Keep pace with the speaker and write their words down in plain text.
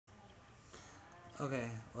Okay,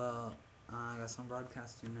 well, I guess I'm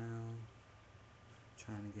broadcasting now.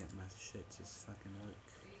 Trying to get my shit to fucking work.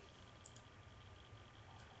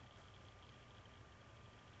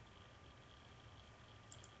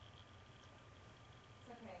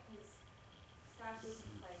 It's okay, because Scott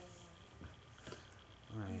doesn't play anymore.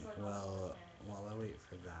 Alright, Like well, while I wait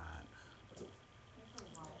for that, wait for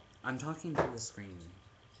what? I'm talking to the screen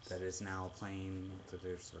that is now playing, that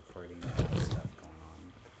there's recording and stuff going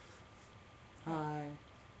on. Hi.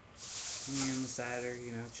 Me and the cider,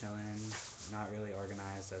 you know, chilling. Not really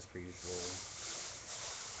organized as per usual.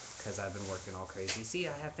 Because I've been working all crazy. See,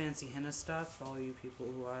 I have fancy henna stuff. All you people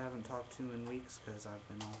who I haven't talked to in weeks because I've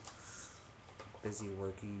been all busy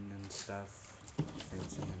working and stuff.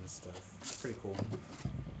 Fancy henna stuff. It's pretty cool.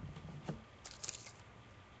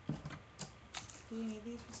 Do you need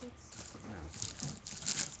these receipts? No.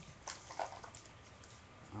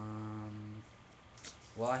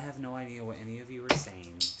 Well, I have no idea what any of you are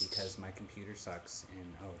saying because my computer sucks.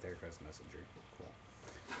 And oh, there goes Messenger. Cool.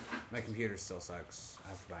 My computer still sucks. I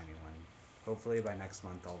have to buy a new one. Hopefully by next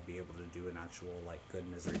month I'll be able to do an actual like good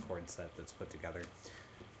misery chord set that's put together.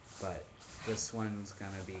 But this one's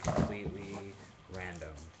gonna be completely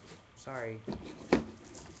random. Sorry. I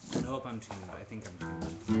hope I'm tuned. I think I'm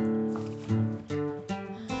tuned.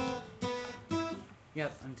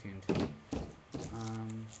 Yep, I'm tuned.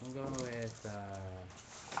 We'll go with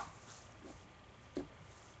You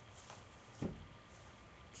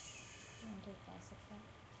want to take classic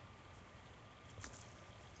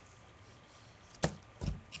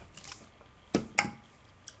back?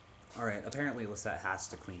 Alright, apparently Lisette has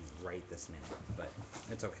to clean right this minute, but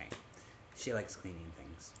it's okay. She likes cleaning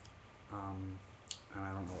things. And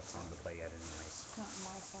I don't know what song to play yet anyways. It's not on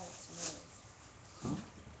my side, it's yours. Huh?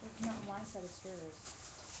 It's not on my side, it's yours.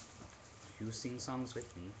 You sing songs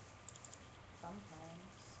with me. Sometimes.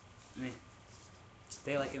 Eh.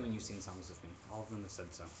 They like it when you sing songs with me. All of them have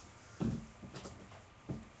said so.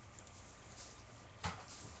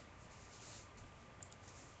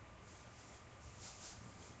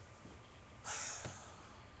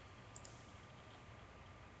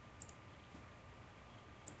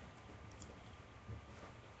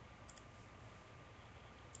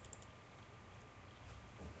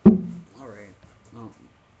 Alright, well,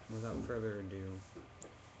 without further ado,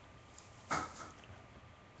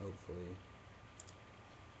 hopefully.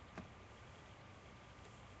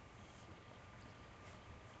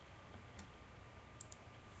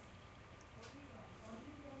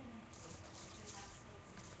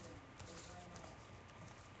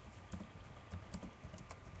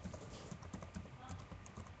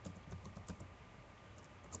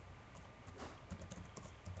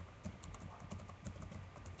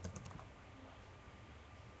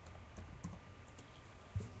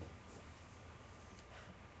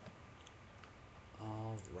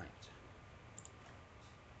 Alright.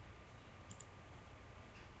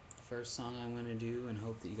 First song I'm gonna do, and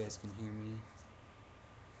hope that you guys can hear me.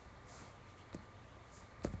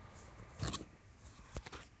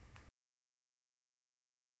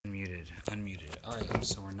 Unmuted. Alright,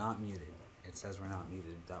 so we're not muted. It says we're not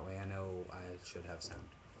muted. That way I know I should have sound.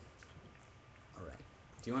 Alright.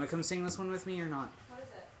 Do you want to come sing this one with me or not? What is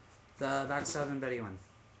it? The Back 7 Betty one.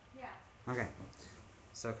 Yeah. Okay.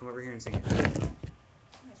 So come over here and sing it.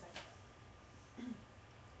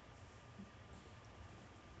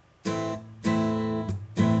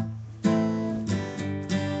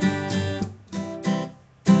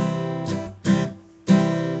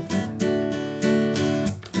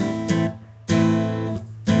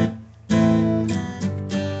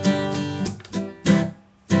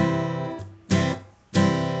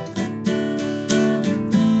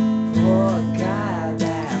 Poor guy,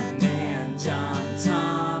 that man, John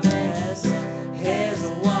Thomas,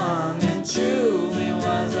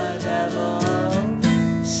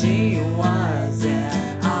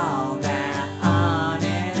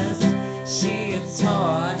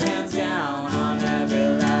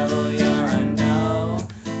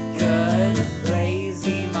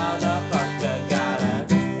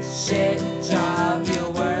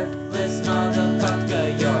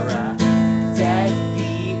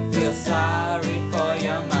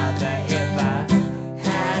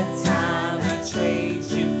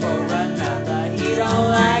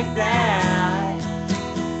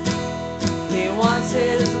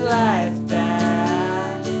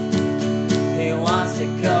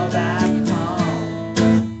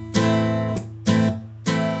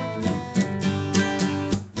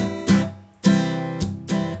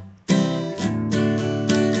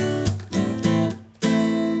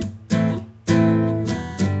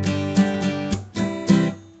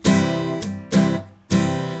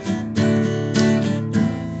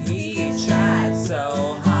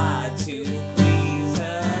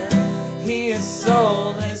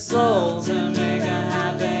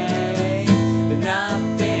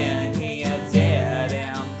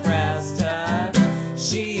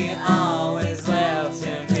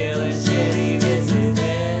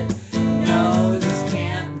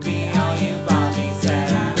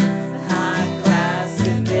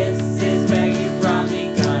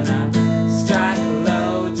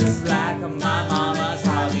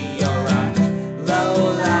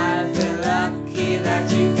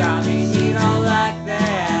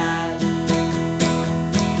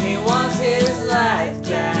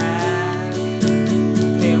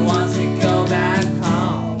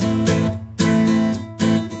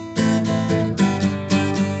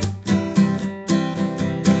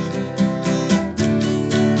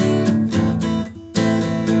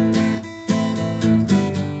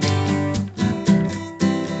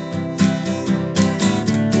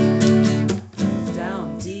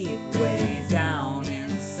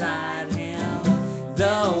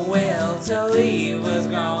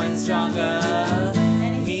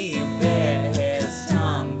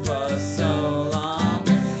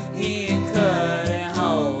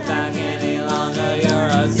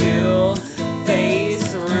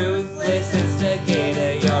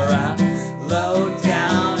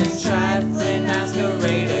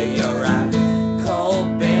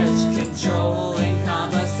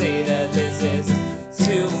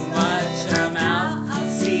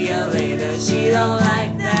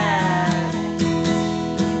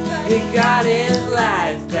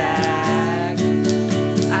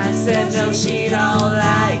 know she don't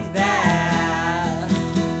like that,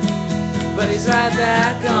 but he's right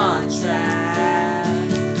back on track.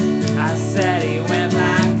 I said he went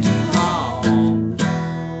back home.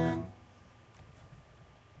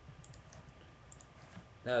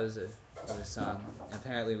 That was a song.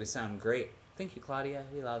 Apparently we sound great. Thank you, Claudia.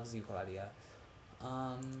 We loves you, Claudia.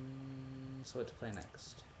 So what to play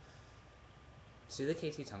next? Let's do the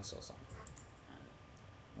KT Tunstall song.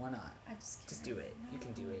 Why not? I just Just do it. You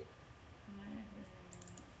can do it.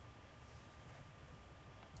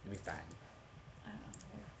 You'll be fine. I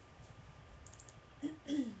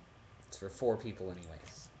don't know. It's for 4 people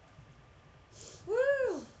anyways.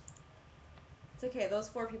 Woo! It's okay. Those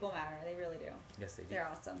 4 people matter. They really do. Yes, they do. They're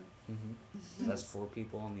awesome. That's 4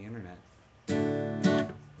 people on the internet.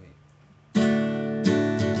 Wait.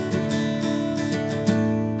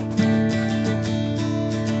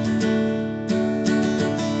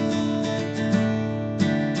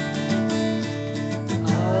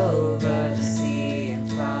 Over the sea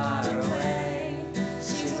and far away,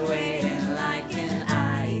 she's waiting like an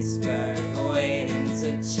iceberg, waiting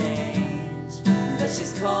to change. But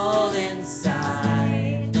she's cold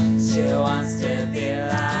inside. She wants to be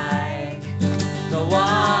like the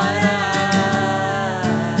water.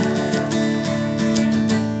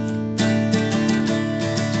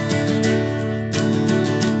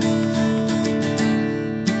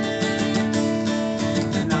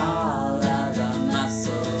 And all of the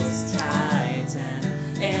muscles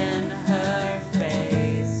tighten in her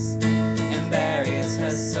face and buries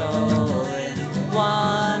her soul in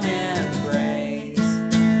one embrace.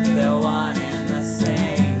 They're one and the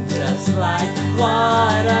same, just like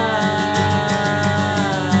water.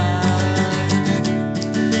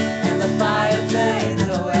 And the fire fades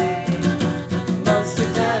away. Most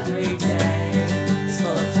of every day is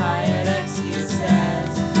full of tired excuses,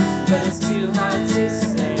 but it's too hard to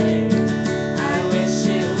say. I wish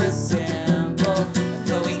it was simple,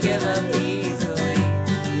 but we give up easily.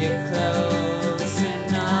 You're close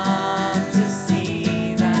enough to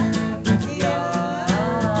see that you're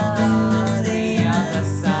the other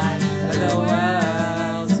side of the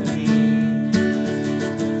world to me.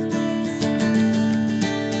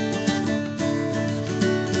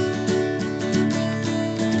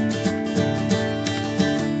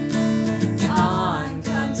 On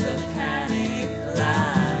comes the panic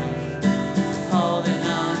light, holding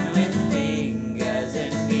on with fingers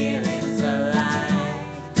and feelings alive.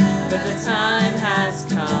 But the time has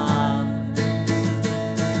come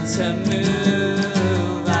to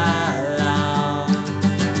move along,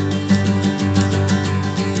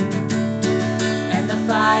 and the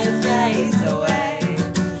fire fades away.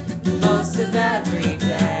 Most of every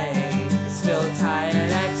day is still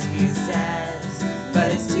tired excuses,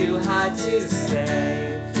 but it's too hard to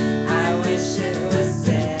say. I wish it was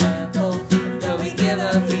simple, but we give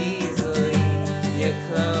up easily. You're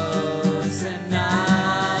close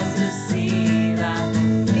enough to see that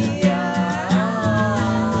you're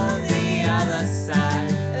the other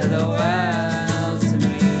side of the world to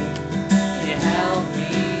me. Can you help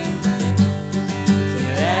me? Can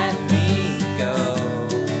you let me go?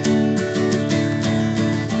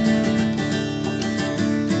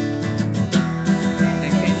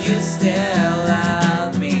 And can you still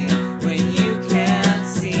love me when you can't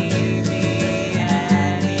see me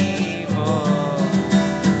anymore?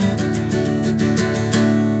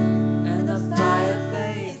 And the fire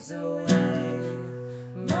fades away.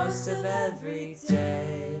 Most of every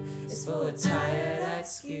day is full of tired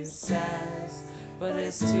excuses, but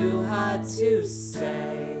it's too hard to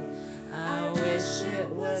say. I wish it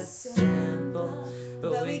was simple,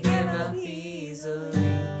 but we give up easily.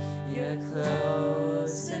 You're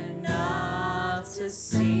close enough to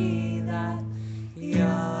see that you're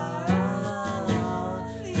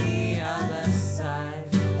the other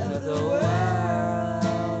side of the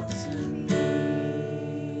world to me.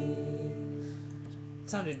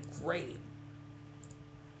 Sounded great.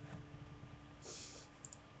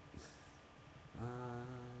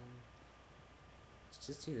 Let's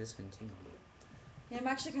just do this continue. Yeah, I'm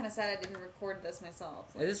actually kind of sad I didn't record this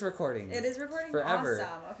myself. It is recording. It is recording? Forever.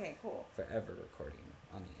 Awesome. Okay, cool. Forever recording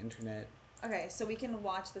on the internet. Okay, so we can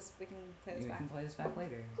watch this. We can play this You back. can play this back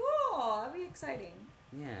later. Cool. That'd be exciting.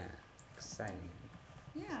 Yeah, exciting.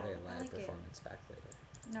 Yeah, Play a I live like it. performance back later.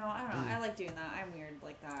 No, I don't know. I like doing that. I'm weird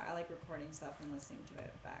like that. I like recording stuff and listening to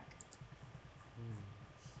it back.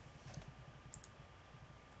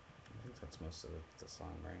 I think that's most of the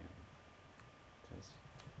song, right? Just,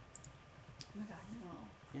 Oh my god, no.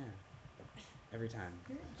 yeah. Every time.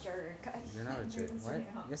 You're a jerk. You're not a jerk. What?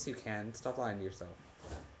 Yes, you can. Stop lying to yourself.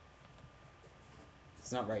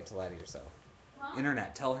 It's not right to lie to yourself. Huh?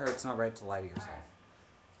 Internet. Tell her it's not right to lie to yourself. Alright.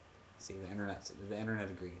 See, the internet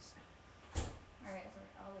agrees. Alright,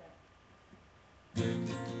 I'll do it.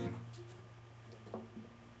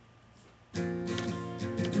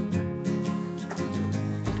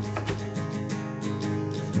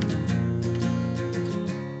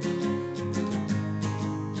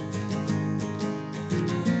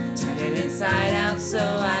 Turn it inside out so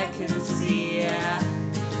I can see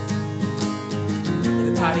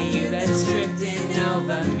the part of you that's drifting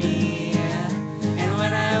over me. And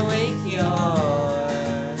when I wake, you're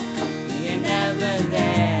never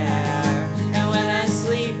there. And when I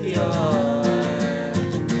sleep, you're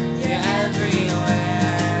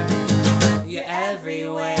everywhere. You're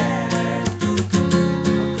everywhere.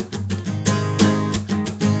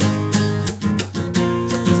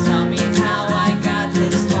 Tell me how I got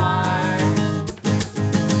this far.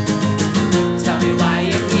 Tell me why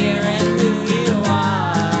you're here and who you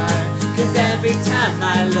are. 'Cause every time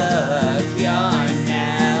I look, you're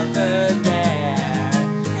never there.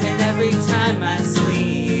 And every time I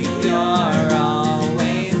sleep, you're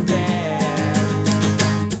always there.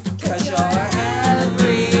 'Cause you're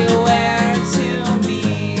everywhere to me.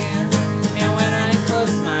 And when I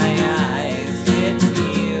close my eyes, it's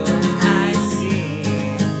you I see.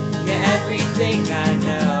 You're everything I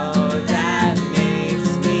know that makes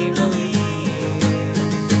me believe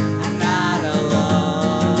I'm not alone.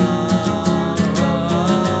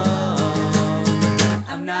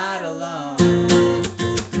 I'm not alone.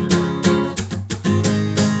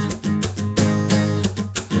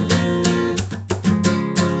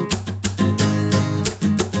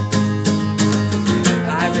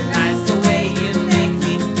 I recognize the way you make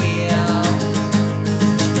me feel.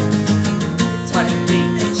 It's hard to think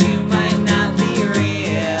that you might not be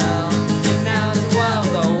real. And now as well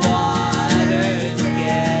the water's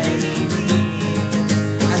getting deep.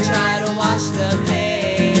 I try to wash the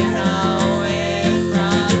pain away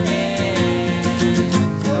from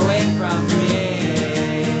me.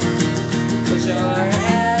 'Cause you're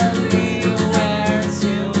everywhere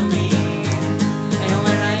to me. And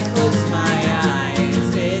when I close my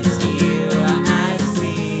eyes, it's you I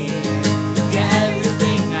see. You're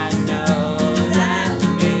everything I know that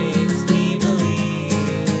makes me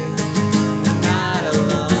believe I'm not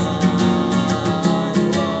alone.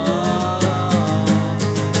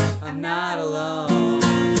 I'm not alone.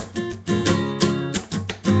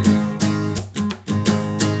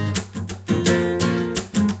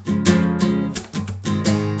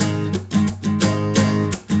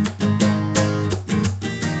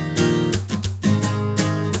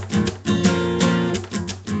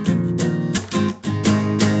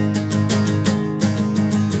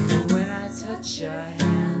 When I touch your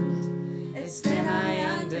hand, it's then I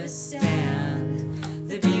understand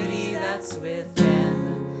the beauty that's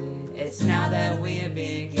within. It's now that we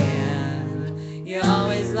begin. You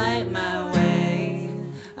always light my way.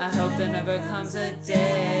 I hope there never comes a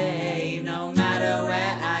day, no matter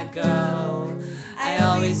where I go, I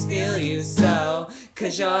always feel you so.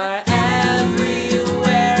 'Cause you're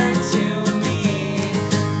everywhere to me.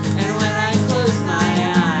 And when I close my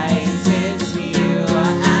eyes, it's you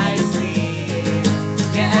I see.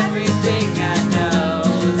 You're everything I know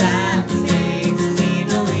that makes me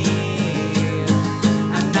believe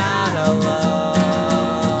I'm not alone.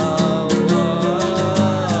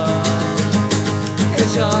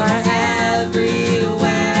 'Cause you're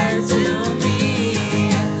everywhere to me.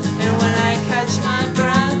 And when I catch my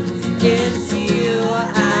breath, it's you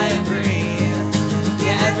I breathe.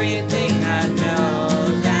 You're everything I know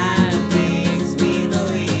that makes me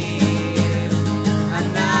believe I'm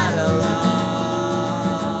not alone.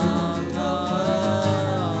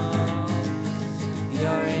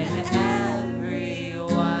 You're in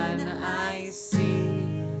everyone I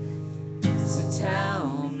see. So tell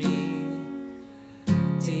me,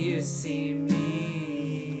 do you see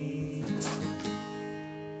me?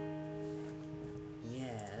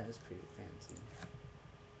 Yeah, that was pretty fancy.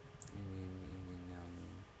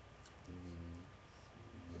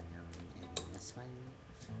 And then this one.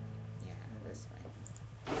 Yeah, this one.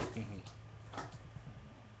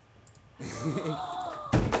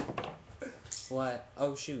 What?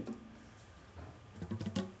 Oh shoot.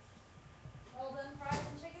 Well done fries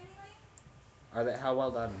and chicken anyway? Are they how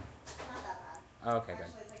well done? Not that bad. Oh, okay, good.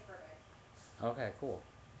 Actually, it's like perfect. Okay, cool.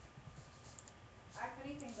 If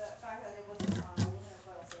anything, the fact that it wasn't on aluminum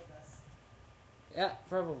foil saved this. Yeah,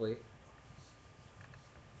 probably.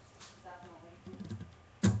 Definitely.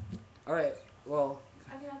 Alright, well.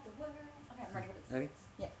 I got the world. Okay, I'm ready for this. Ready?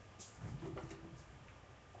 Yeah.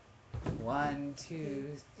 1,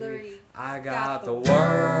 2, 3. Three. I got the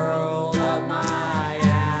world on my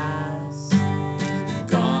ass.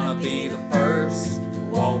 be the first,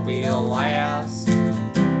 won't be the last.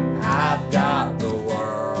 I've got the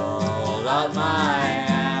world on my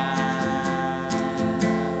ass.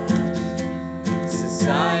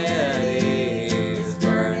 Society's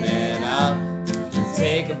burning up.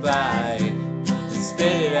 Take a bite,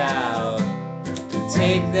 spit it out.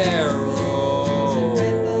 Take their rules,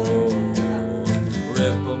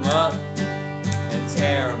 rip them up and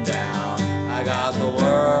tear them down. I got the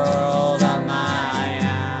world on my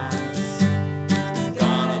ass.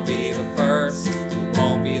 Gonna be the first,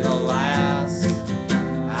 won't be the last.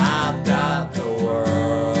 I've got the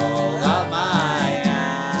world on my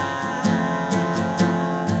ass.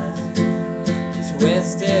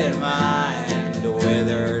 Twisted mind,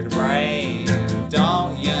 withered brain.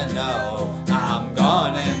 Don't you know I'm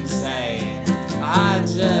gone insane? I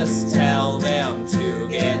just tell them to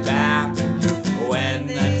get back when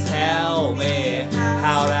they tell me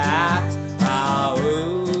how to act. Ah,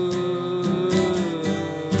 ooh.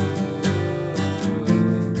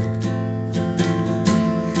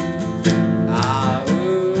 Ah,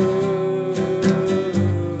 ooh.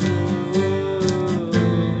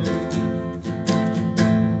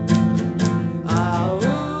 Ah,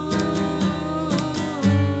 ooh.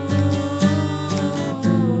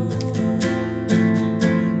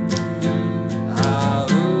 Ah,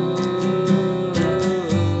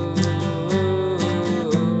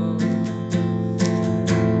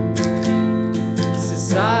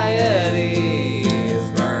 society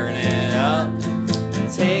is burning up.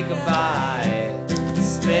 Take a bite,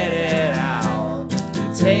 spit it out.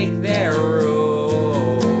 Take their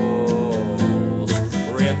rules,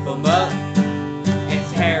 rip them up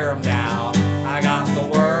and tear them down. I got the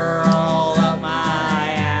world up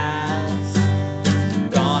my ass.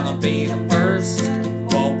 Gonna be the first,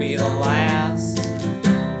 won't be the last.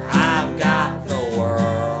 I've got the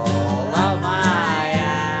world up my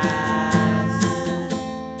ass.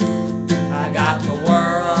 I got the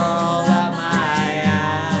world up my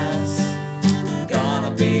ass.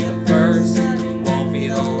 Gonna be the first, won't be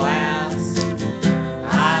the last.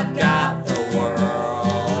 I've got the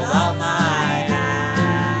world up my ass.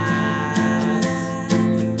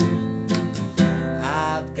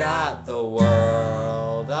 I've got the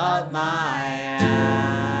world up my ass.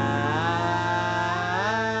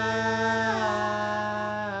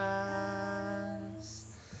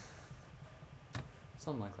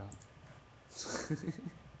 Something like that.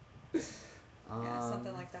 Yeah,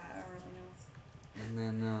 something like that. I don't really know. And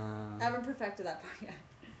then, I haven't perfected that part yet.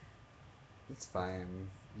 it's fine.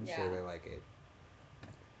 I'm Yeah. sure they like it.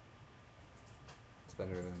 It's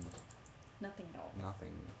better than Nothing at all.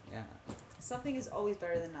 nothing. Yeah. Something is always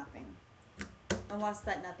better than nothing. Unless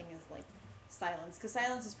that nothing is like silence. Because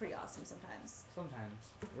silence is pretty awesome sometimes. Sometimes.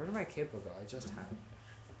 Where did my cable go? I just had it.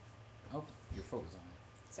 Oh, your foot was on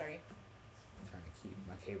it. Sorry. I'm trying to keep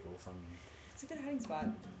my cable from. It's a good hiding spot.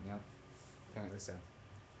 Yep. Apparently so.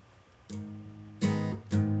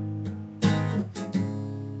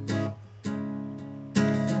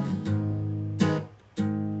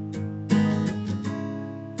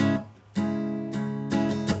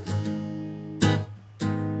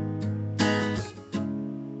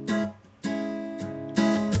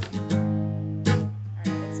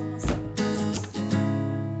 Alright, it's almost like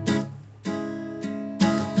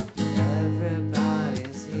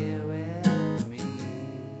Everybody's here with me.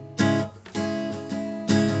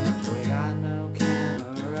 We got no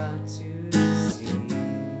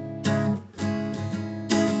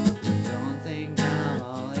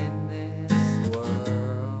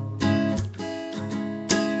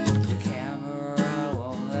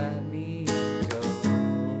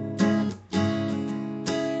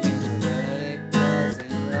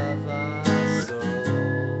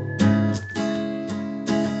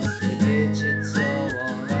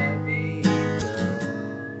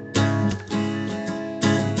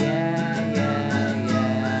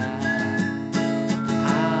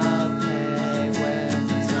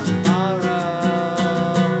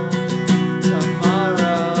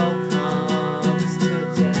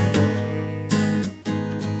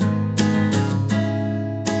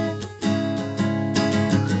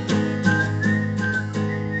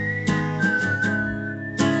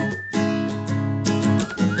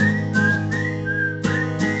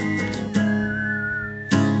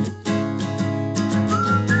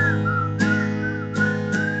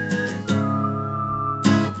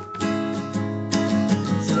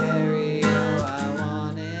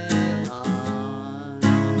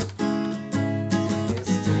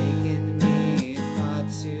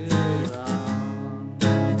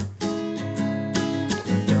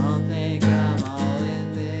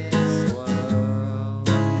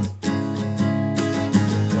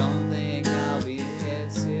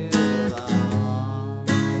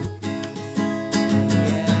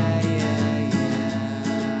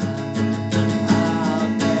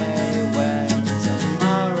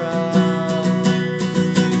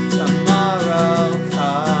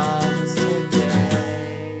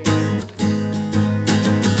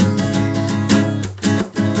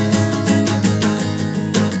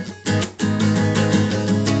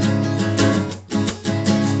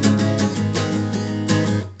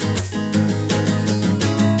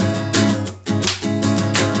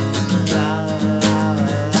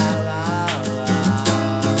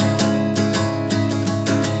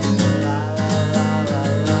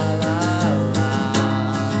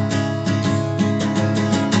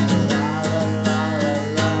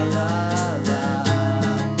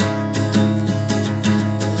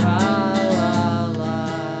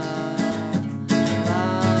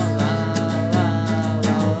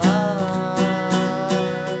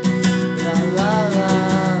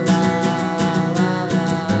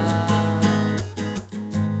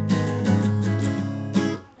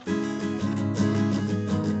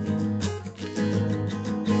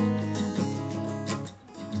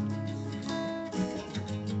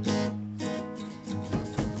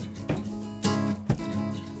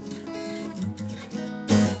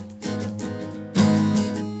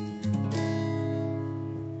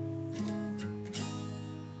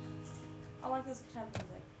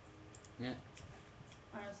Yeah.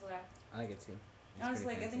 Honestly, I like it too. It's honestly, pretty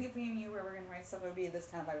like, I fancy. think if me and you were gonna write stuff, it would be this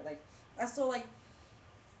kind of vibe. Like, I still like,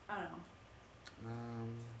 I don't know, Um,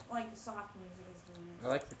 like soft music is doing I it.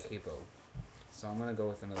 like the capo, so I'm gonna go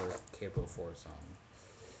with another capo 4 song.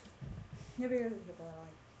 Maybe there's people that I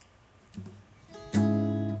like.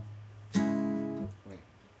 Wait.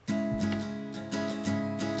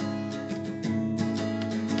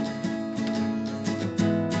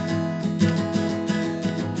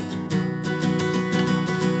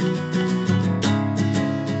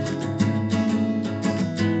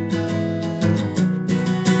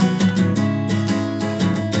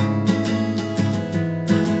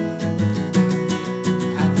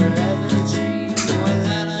 After every dream,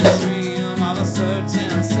 within a dream of a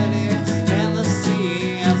certain city and the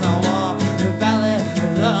sea, as I walk the valley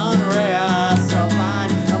of the unrest, I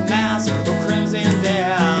find a mask of crimson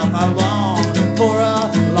death. I long for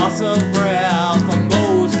a loss of breath, a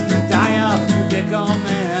most dire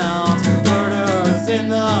predicament. Murders in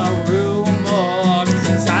the room, morgue,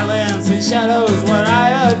 silence and shadows, what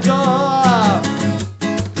I adore.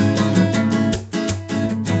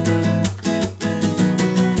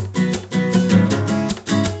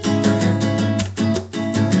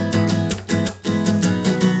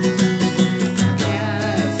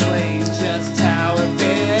 Can't explain just how it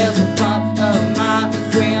feels. The thought of my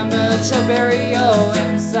premature burial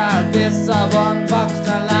inside this unboxed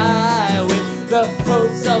alive, with the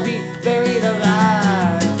hopes I'll be buried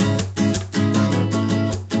alive.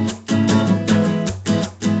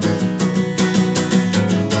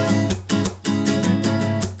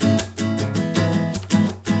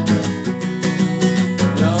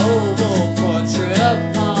 The oval portrait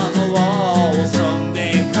upon the wall will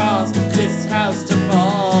someday cause this house to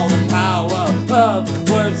fall. The power of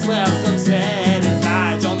words left unsaid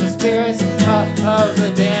resides on the spirits of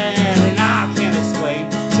the dead, and I can't explain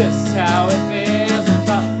just how it feels. The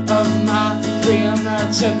thought of my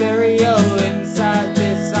premature burial inside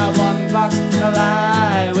this one box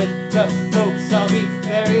alive, with the hopes I'll be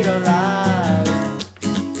buried alive.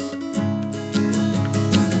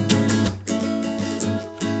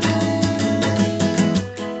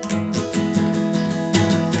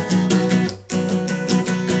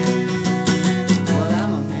 Well,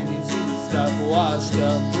 I'm a man who's eaten stuff, washed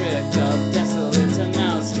up, bricked up, desolate and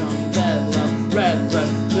maelstrom, bedlam, red blood,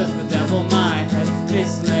 just the devil, my head,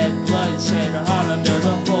 misled, bloodshed, heart under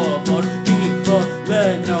the floorboard, people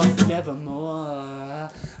learn no nevermore.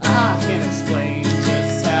 I can't explain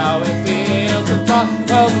just how it feels, the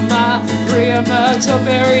thought of my premature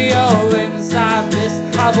burial inside this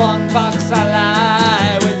one box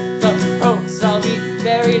alive, with the hopes I'll be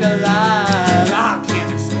buried alive. I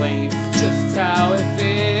can't explain just how it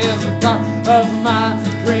feels, the thought of my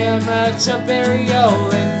premature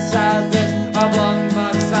burial inside this one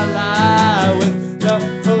box alive, with the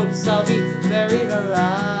hopes I'll be buried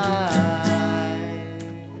alive.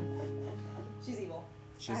 She's evil.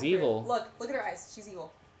 She's evil. Look at her eyes. She's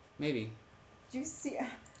evil. Maybe. Do you see?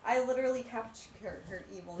 I literally captured her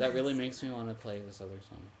evilness. That really makes me want to play this other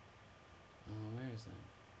song. Where is that?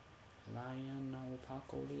 Lion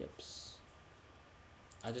Apocalypse.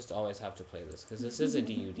 I just always have to play this because this is a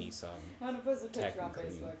DuD song. I'm gonna post a picture on Technically.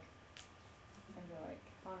 Facebook and be like,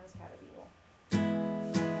 Connor's cat is evil.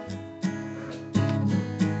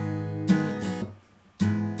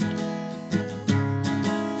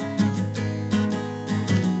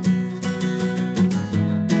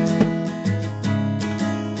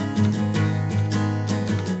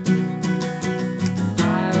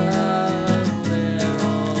 I love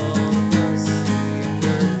little pussy.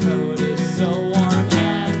 Her coat is so warm,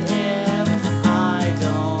 and if I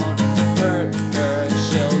don't hurt her,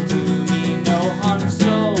 she'll do me no harm.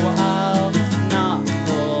 So I'll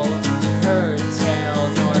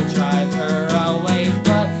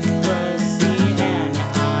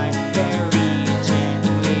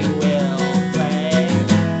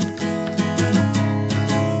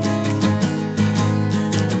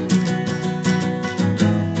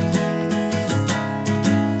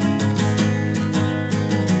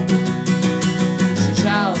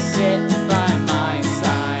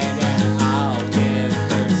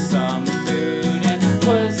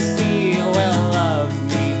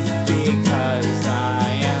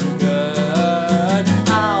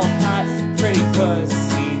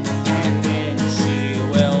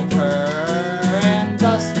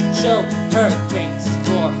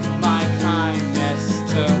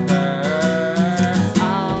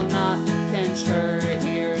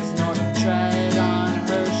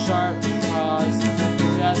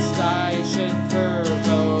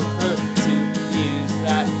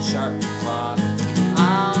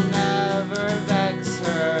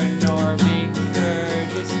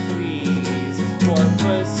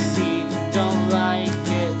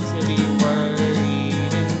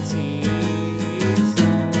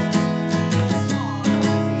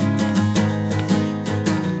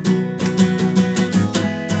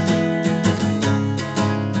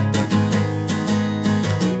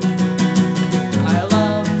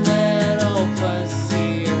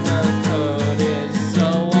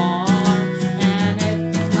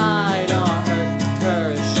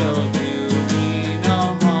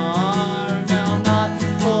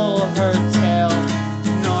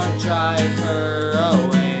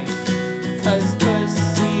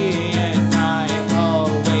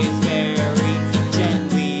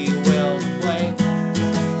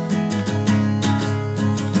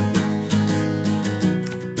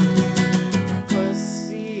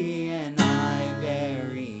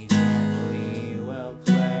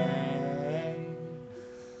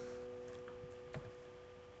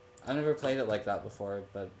I've never played it like that before,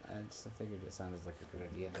 but I just figured it sounded like a good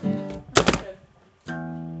idea. It's good.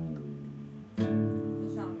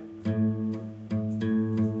 It's not good.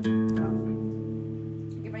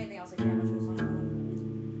 Give anything else I can. I'm not sure the song.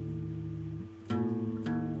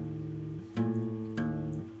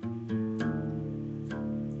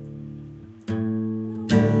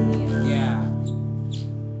 Yeah. Do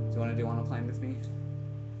you want to do Wanna Play with me?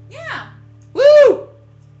 Yeah. Woo!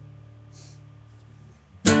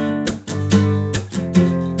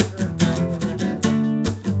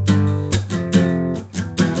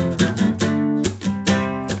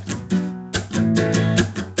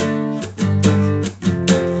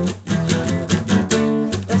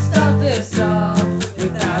 Let's start this off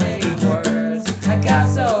without any words. I got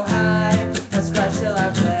so high, I scratched till I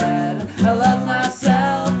bled. I love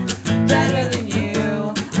myself better than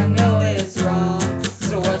you. I know it's wrong,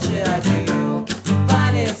 so what should I do? The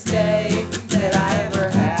finest day that I ever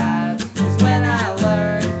had was when I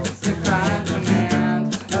learned to cry on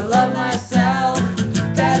command. I love myself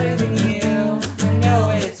better than you. I know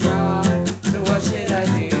it's wrong, so what should I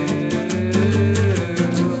do?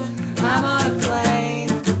 I'm on a plane,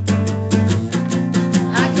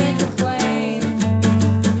 I can't complain.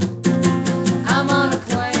 I'm on a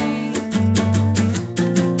plane.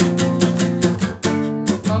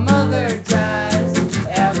 My mother drives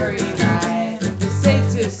every night. It's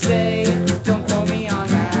safe to say, don't quote me on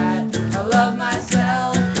that. I love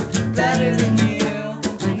myself better than you.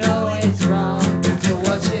 I know it's wrong, so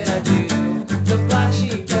what should I do? The black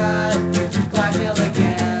sheep got blackmailed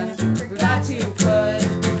again. Forgot to put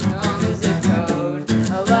on the zip code.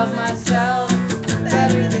 I love myself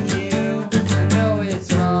better than you. I know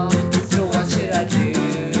it's wrong, so what should I do?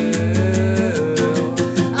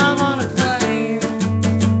 I'm on a plane,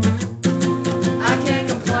 I can't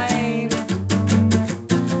complain.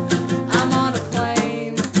 I'm on a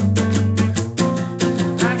plane,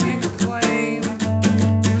 I can't complain.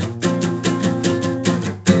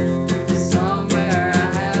 Somewhere I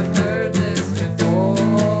have heard this before.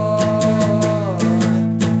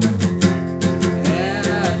 In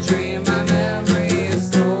a dream my memory is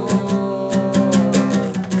stored.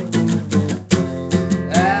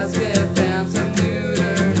 As if phantom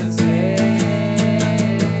neutered his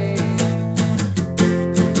head.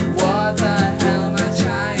 What the hell am I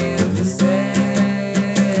trying to say?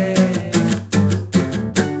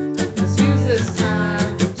 Let's use this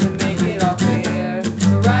time to make it all clear. To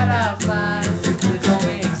write out lines that don't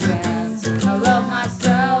make sense. I love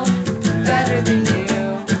myself better than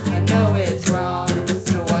you. I know it's wrong,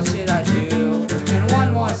 so what should I do? And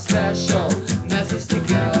one more special message to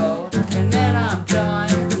go, and then I'm done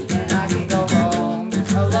and I can go home.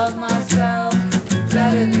 I love myself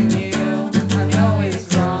better than you. I know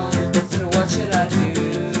it's wrong, so what should I do?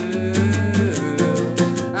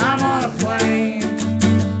 I'm on a plane,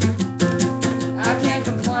 I can't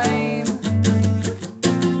complain.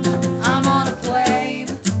 I'm on a plane,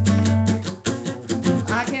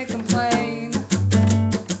 I can't complain.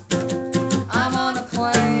 I'm on a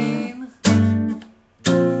plane.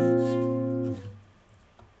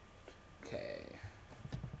 Okay.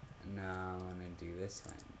 Now I'm gonna do this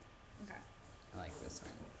one. Okay. I like this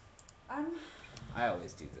one. I'm. I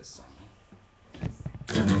always do this song.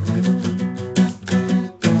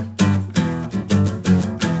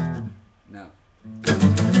 No.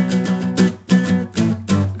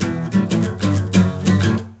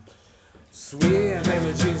 Sweet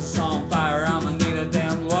baby Jesus on fire, I'ma need a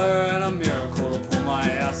damn lawyer and a miracle to pull my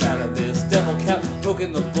ass out of this. Devil kept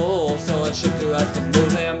poking the bull, so I shipped her out to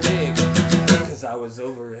Mozambique, cause I was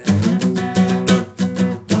over it.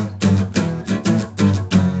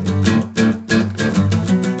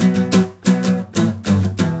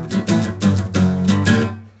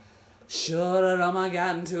 Should've done my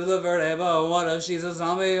gotten to the vertebra. What if she's a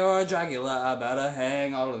zombie or a Dracula? I better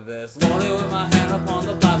hang all of this. Lordy, with my hand upon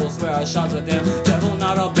the Bible, swear I shot the damn devil,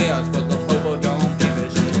 not a bitch, but the popo don't give a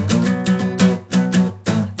shit.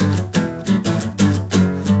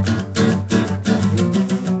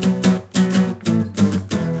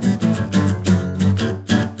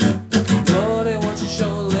 Lordy, won't you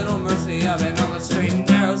show a little mercy? I've been on the straight and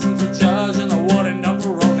narrow since the judge and the warden up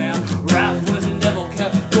for romance. Rap with the devil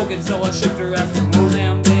kept cooking, so I shipped her out to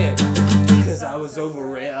Mozambique, cause I was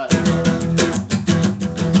over it.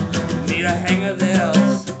 Need a hang of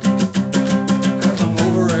this, cause I'm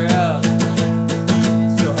over it.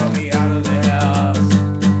 So help me out of this.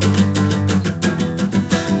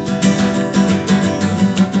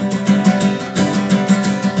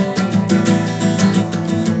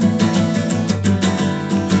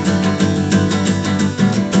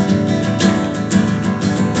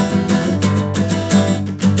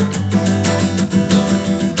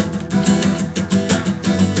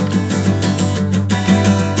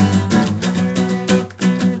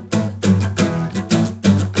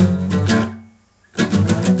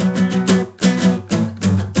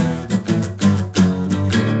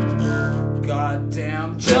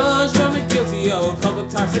 for public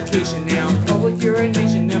intoxication and public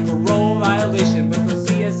urination and parole violation. But the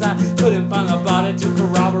CSI couldn't find the body to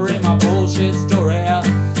corroborate my bullshit story.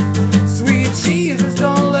 Sweet Jesus,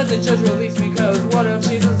 don't let the judge release me, cause what if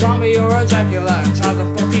she's a zombie or a Dracula and tries to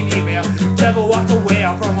fucking email? Devil walked away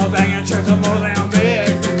from a banging church of Mozambique.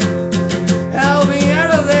 Help me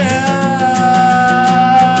out of this!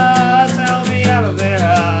 Help me out of this!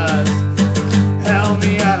 Help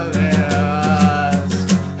me out of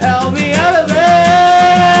this! Help me out of this!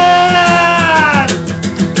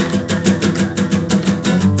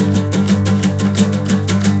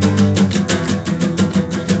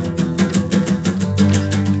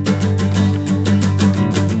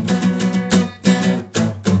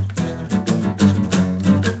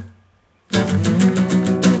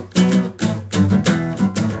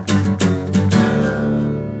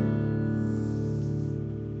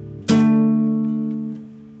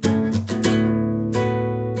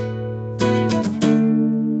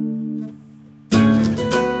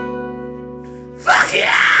 Fuck you!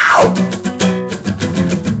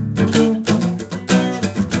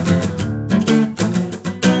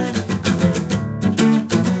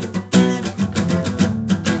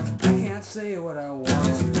 I can't say what I want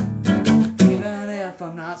to, even if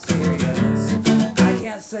I'm not serious. I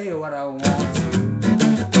can't say what I want to,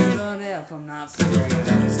 even if I'm not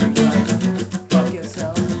serious. Fuck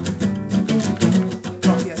yourself.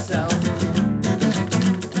 Fuck yourself.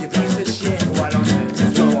 You piece of shit. Why don't you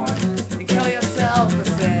just go on and kill yourself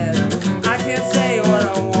instead? I can't say what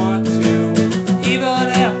I want to, even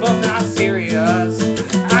if I'm not serious.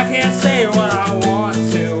 I can't say what I want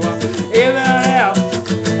to, even if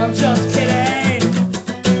I'm just kidding.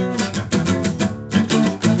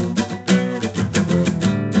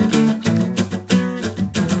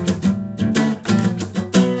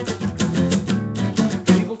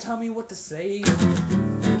 People tell me what to say,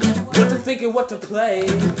 what to think and what to play.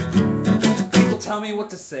 People tell me what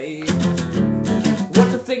to say, what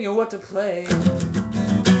to think and what to play.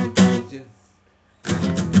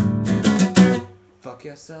 Fuck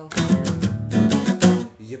yourself,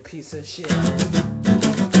 you piece of shit.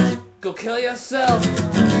 Go kill yourself.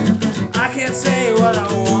 I can't say what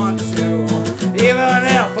I want to, even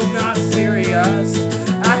if I'm not serious.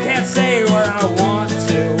 I can't say what I want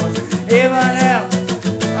to, even if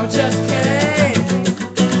I'm just kidding.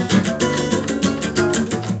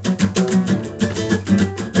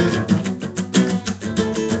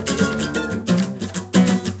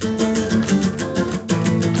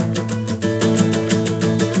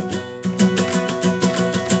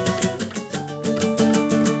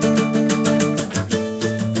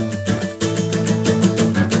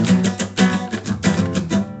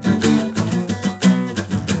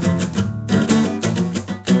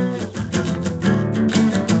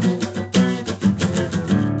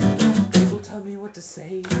 What to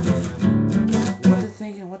say, what to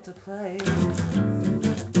think and what to play.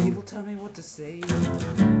 People tell me what to say,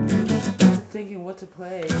 what to think and what to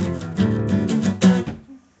play.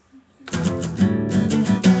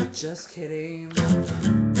 Just kidding.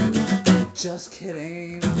 Just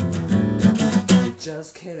kidding.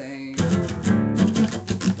 Just kidding.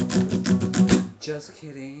 Just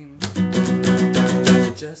kidding.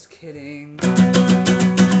 Just kidding.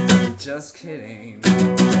 Just kidding.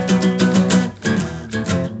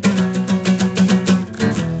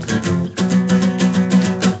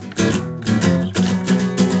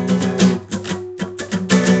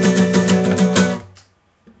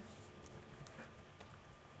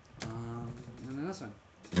 And then this one.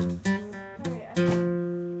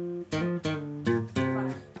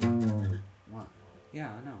 What? Yeah,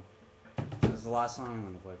 I know. This is the last song I'm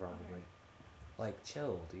gonna play, probably. Like,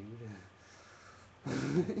 chill, dude.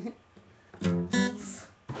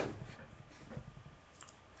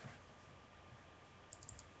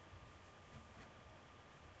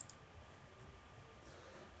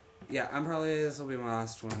 Yeah, this will be my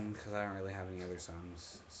last one, because I don't really have any other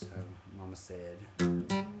songs, so Mama said.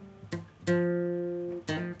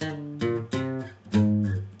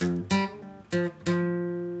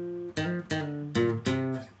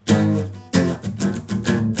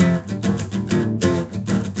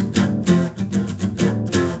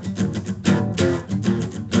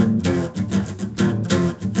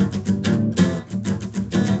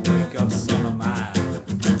 Wake up, son of mine.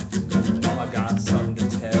 Mama got something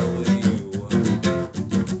to tell you.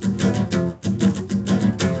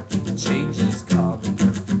 Change is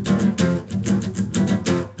coming.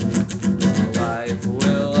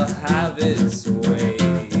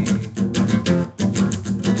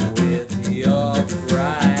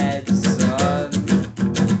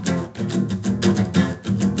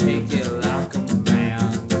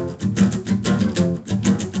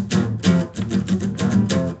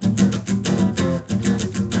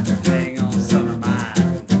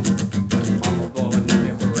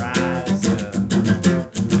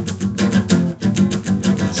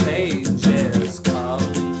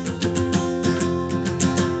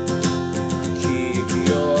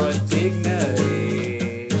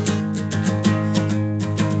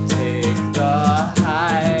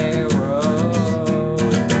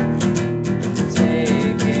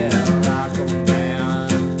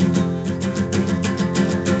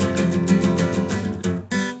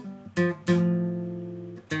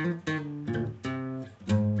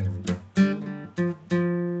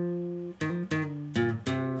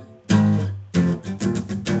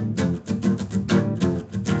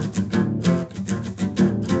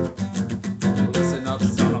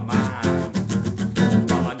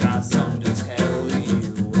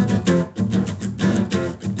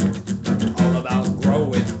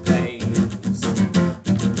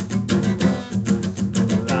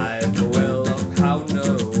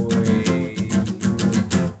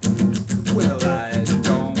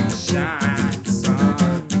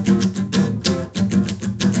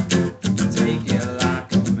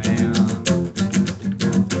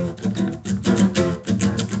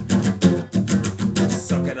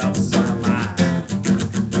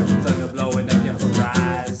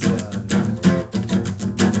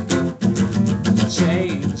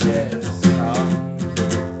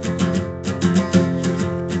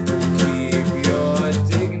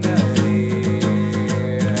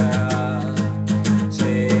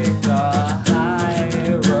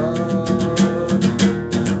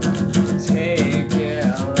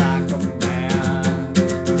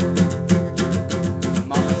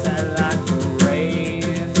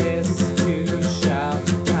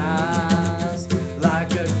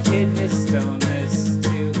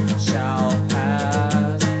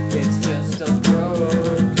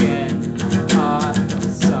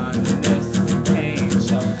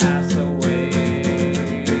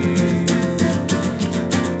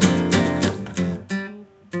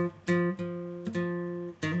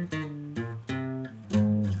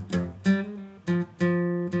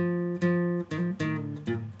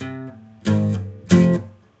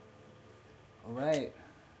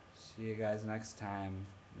 next time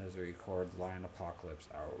as we record Lion Apocalypse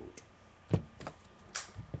out.